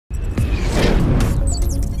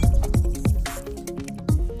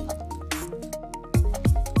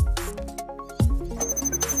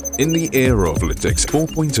In the era of Logistics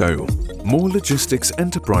 4.0, more logistics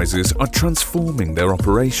enterprises are transforming their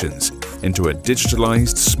operations into a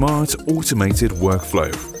digitalized, smart, automated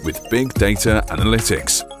workflow with big data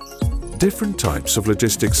analytics. Different types of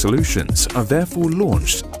logistics solutions are therefore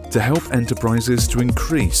launched to help enterprises to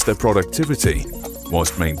increase their productivity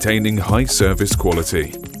whilst maintaining high service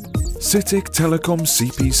quality. CITIC Telecom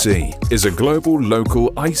CPC is a global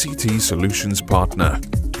local ICT solutions partner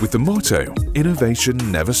with the motto, "Innovation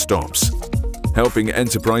never stops," helping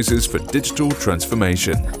enterprises for digital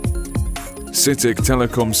transformation. CITIC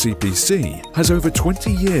Telecom CPC has over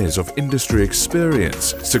 20 years of industry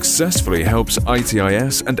experience, successfully helps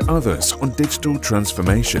ITIS and others on digital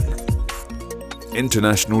transformation.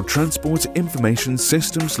 International Transport Information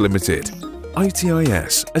Systems Ltd,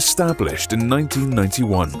 ITIS, established in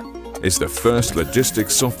 1991, is the first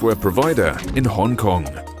logistics software provider in Hong Kong.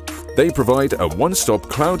 They provide a one-stop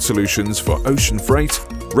cloud solutions for ocean freight,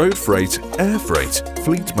 road freight, air freight,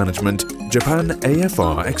 fleet management, Japan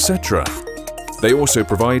AFR, etc. They also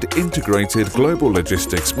provide integrated global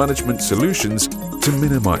logistics management solutions to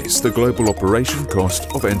minimize the global operation cost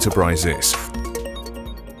of enterprises.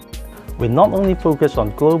 We not only focus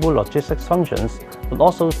on global logistics functions, but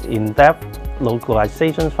also in-depth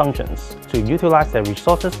localization functions to utilize their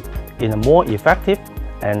resources in a more effective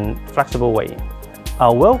and flexible way.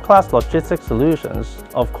 Our world-class logistics solutions,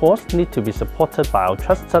 of course, need to be supported by our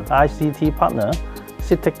trusted ICT partner,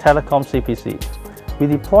 CITIC Telecom CPC. We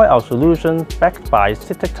deploy our solution backed by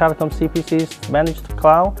CITIC Telecom CPC's managed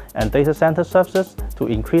cloud and data center services to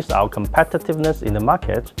increase our competitiveness in the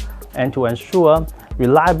market and to ensure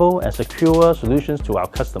reliable and secure solutions to our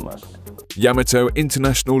customers. Yamato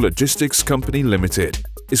International Logistics Company Limited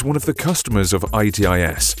is one of the customers of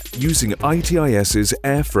ITIS, using ITIS's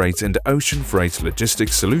air freight and ocean freight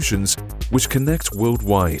logistics solutions, which connect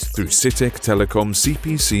worldwide through CITIC Telecom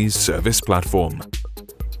CPC's service platform.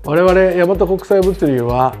 我々大和国際物流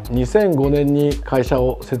は2005年に会社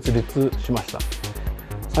を設立しました。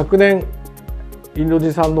昨年インド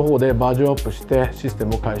人さんの方でバージョンアップしてシステ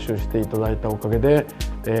ムを改修していただいたおかげで、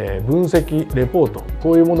分析レポート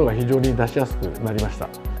こういうものが非常に出しやすくなりました。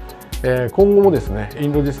今後もですねイ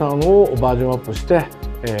ンド人さんをバージョンアップして、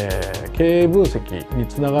経営分析に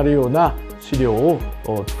つながるような資料を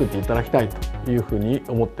作っていただきたいというふうに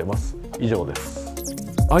思っています。以上です。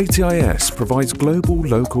ITIS provides global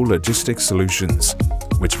local logistics solutions,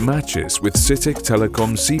 which matches with CITIC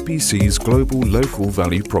Telecom CPC's global local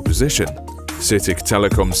value proposition. CITIC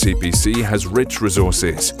Telecom CPC has rich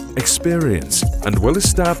resources, experience, and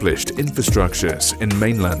well-established infrastructures in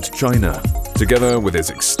mainland China. Together with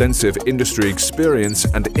its extensive industry experience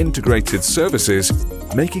and integrated services,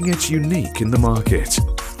 making it unique in the market.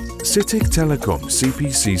 CITIC Telecom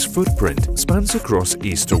CPC's footprint spans across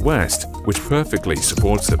east to west, which perfectly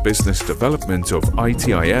supports the business development of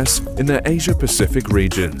ITIS in their Asia-Pacific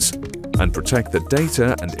regions and protect the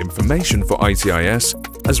data and information for ITIS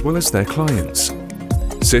as well as their clients.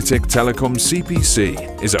 CITIC Telecom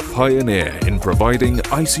CPC is a pioneer in providing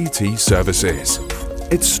ICT services.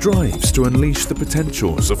 It strives to unleash the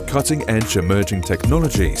potentials of cutting-edge emerging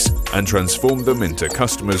technologies and transform them into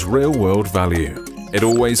customers' real-world value. It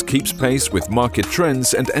always keeps pace with market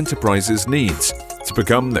trends and enterprises' needs to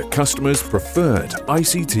become the customer's preferred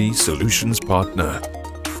ICT solutions partner.